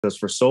Because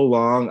for so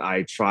long,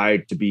 I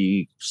tried to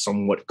be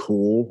somewhat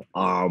cool.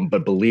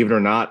 But believe it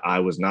or not, I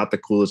was not the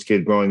coolest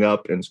kid growing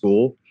up in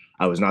school.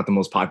 I was not the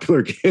most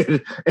popular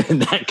kid.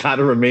 And that kind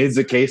of remains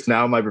the case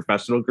now in my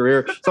professional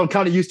career. So I'm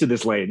kind of used to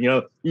this lane.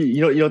 You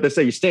know what they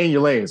say, you stay in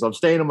your lane. So I'm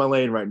staying in my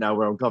lane right now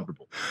where I'm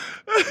comfortable.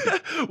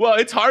 Well,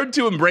 it's hard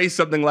to embrace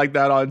something like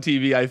that on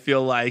TV, I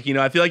feel like.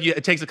 I feel like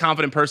it takes a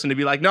confident person to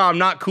be like, no, I'm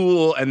not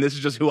cool, and this is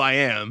just who I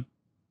am.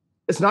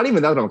 It's not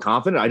even that I'm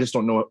confident. I just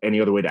don't know any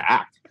other way to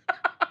act.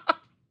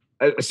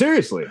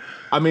 Seriously.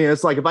 I mean,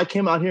 it's like if I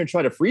came out here and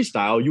tried to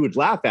freestyle, you would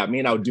laugh at me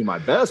and I would do my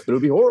best, but it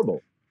would be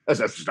horrible. That's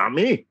just not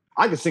me.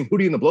 I could sing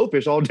Hootie and the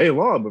Blowfish all day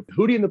long. But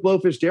Hootie and the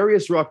Blowfish,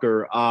 Darius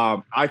Rucker,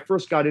 I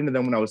first got into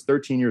them when I was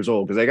 13 years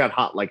old because they got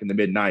hot like in the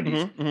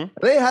mid-90s.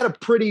 They had a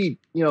pretty,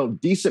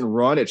 decent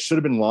run. It should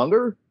have been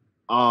longer.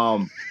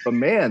 But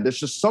man, there's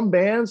just some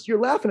bands, you're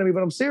laughing at me,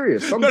 but I'm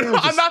serious. I'm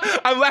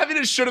laughing.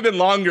 It should have been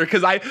longer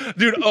because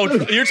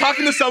you're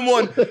talking to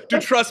someone,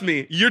 dude, trust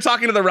me, you're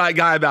talking to the right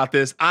guy about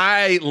this.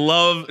 I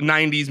love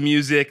 90s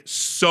music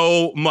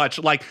so much.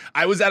 Like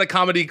I was at a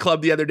comedy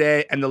club the other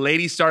day and the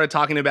lady started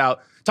talking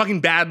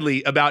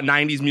badly about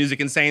 90s music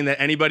and saying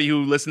that anybody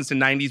who listens to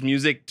 90s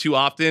music too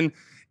often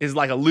is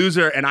like a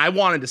loser. And I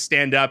wanted to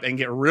stand up and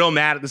get real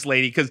mad at this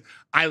lady because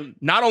I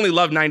not only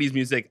love 90s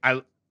music,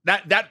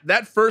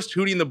 that first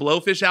Hootie and the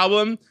Blowfish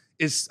album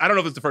is, I don't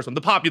know if it's the first one,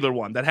 the popular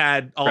one that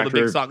had all the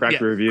big songs.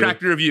 Cracked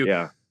Review.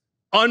 Yeah.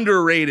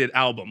 Underrated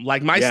album.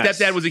 Like my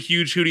stepdad was a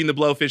huge Hootie and the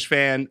Blowfish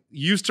fan,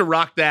 used to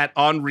rock that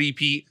on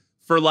repeat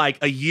for like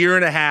a year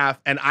and a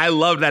half. And I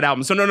loved that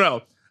album. So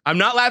no, I'm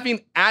not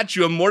laughing at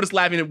you. I'm more just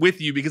laughing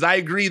with you because I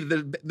agree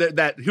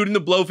that Hootie and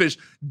the Blowfish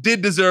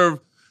did deserve,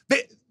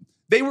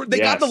 they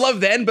got the love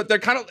then, but they're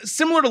kind of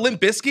similar to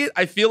Limp Bizkit.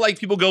 I feel like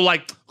people go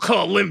like,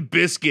 oh, Limp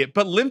Bizkit,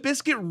 but Limp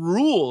Bizkit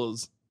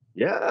rules.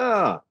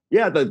 Yeah.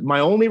 My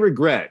only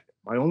regret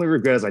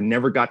is I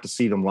never got to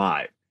see them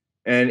live.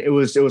 And it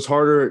was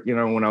harder,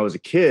 when I was a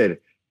kid,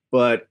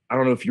 but I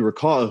don't know if you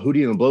recall,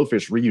 Hootie and the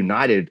Blowfish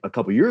reunited a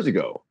couple years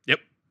ago. Yep.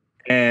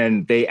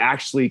 And they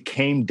actually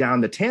came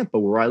down to Tampa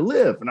where I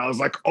live. And I was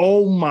like,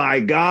 oh my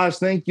gosh,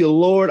 thank you,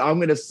 Lord. I'm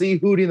going to see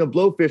Hootie and the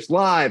Blowfish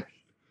live.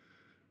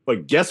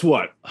 But guess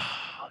what?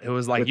 It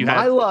was like with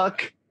my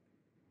luck.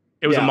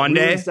 It was a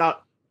Monday.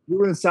 We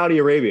were in Saudi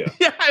Arabia.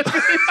 Yeah.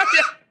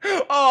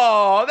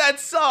 Oh, that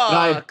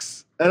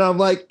sucks. And I'm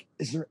like,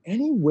 is there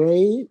any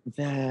way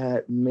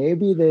that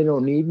maybe they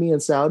don't need me in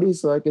Saudi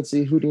so I could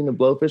see Hootie and the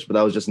Blowfish? But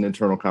that was just an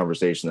internal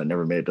conversation that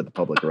never made it to the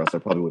public, or else I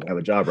probably wouldn't have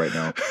a job right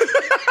now.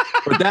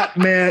 But that,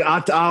 man,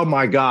 oh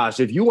my gosh,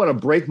 if you want to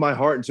break my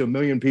heart into a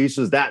million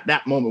pieces,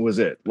 that moment was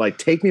it. Like,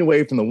 take me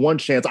away from the one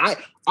chance.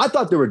 I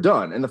thought they were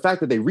done. And the fact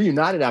that they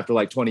reunited after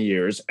like 20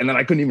 years and then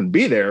I couldn't even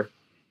be there.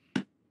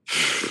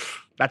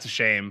 That's a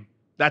shame.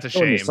 That's a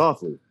shame.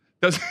 Softly.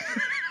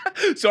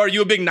 So are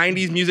you a big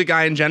 90s music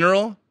guy in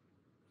general?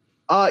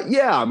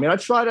 Yeah. I mean, I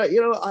try to,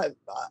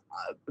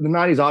 the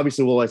 90s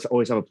obviously will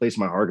always have a place in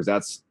my heart because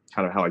that's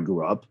kind of how I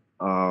grew up.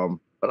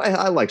 But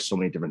I like so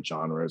many different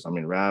genres. I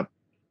mean, rap,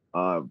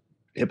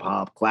 hip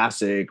hop,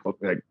 classic,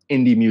 like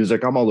indie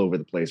music. I'm all over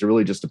the place. It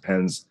really just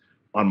depends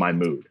on my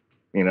mood.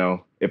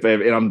 If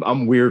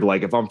I'm weird,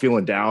 like if I'm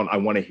feeling down, I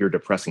want to hear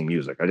depressing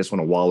music. I just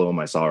want to wallow in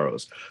my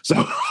sorrows.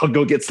 So I'll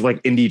go get some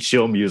like indie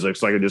chill music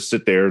so I can just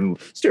sit there and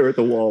stare at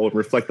the wall and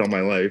reflect on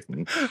my life.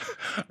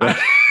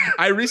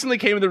 I recently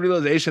came to the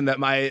realization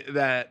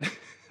that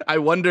I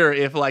wonder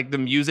if like the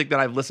music that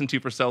I've listened to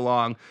for so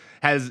long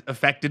has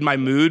affected my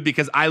mood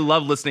because I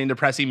love listening to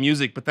depressing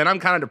music, but then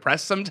I'm kind of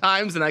depressed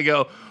sometimes and I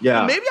go,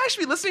 well, maybe I should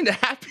be listening to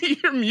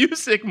happier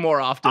music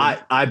more often.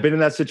 I've been in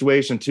that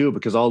situation too,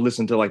 because I'll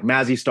listen to like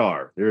Mazzy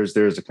Star. There's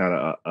a kind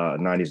of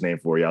 90s name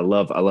for you. I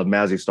love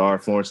Mazzy Star,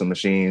 Florence and the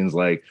Machines.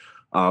 Like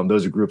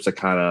those are groups that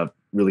kind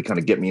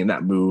of get me in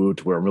that mood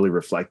to where I'm really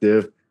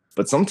reflective.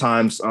 But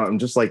sometimes I'm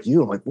just like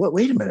you. I'm like, what?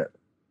 Wait a minute.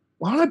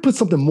 Why don't I put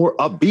something more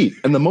upbeat?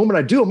 And the moment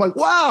I do, I'm like,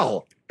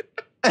 wow,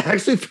 I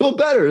actually feel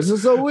better. This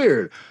is so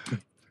weird.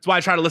 That's why I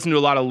try to listen to a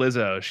lot of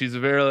Lizzo. She's a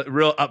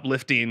real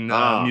uplifting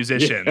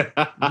musician,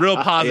 real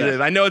positive.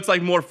 Yeah. I know it's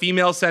like more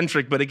female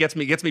centric, but it gets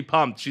me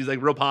pumped. She's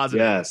like real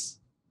positive. Yes.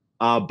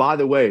 By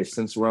the way,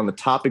 since we're on the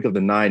topic of the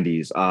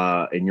 90s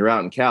and you're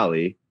out in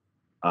Cali,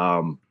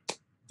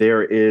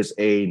 there is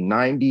a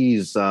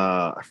 90s,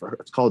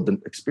 it's called the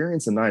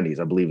Experience in 90s,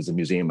 I believe is a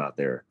museum out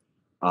there.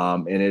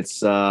 And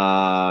it's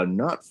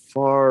not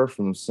far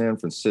from San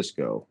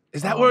Francisco.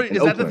 Is that where?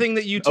 Is that the thing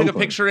that you took a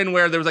picture in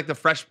where there was like the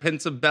Fresh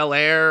Prince of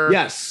Bel-Air?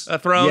 Yes.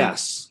 Throne?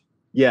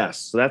 Yes.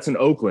 So that's in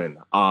Oakland.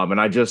 And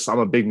I'm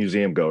a big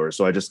museum goer.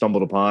 So I just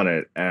stumbled upon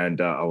it and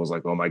I was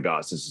like, oh my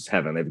gosh, this is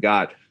heaven.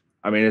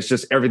 It's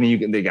just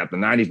everything they got the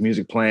 90s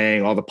music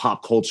playing, all the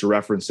pop culture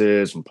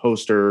references from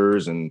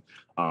posters and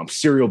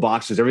cereal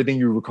boxes, everything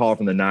you recall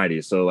from the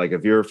 90s. So like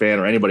if you're a fan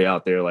or anybody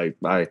out there, like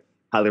I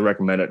highly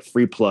recommend it.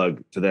 Free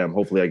plug to them.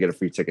 Hopefully I get a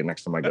free ticket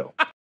next time I go.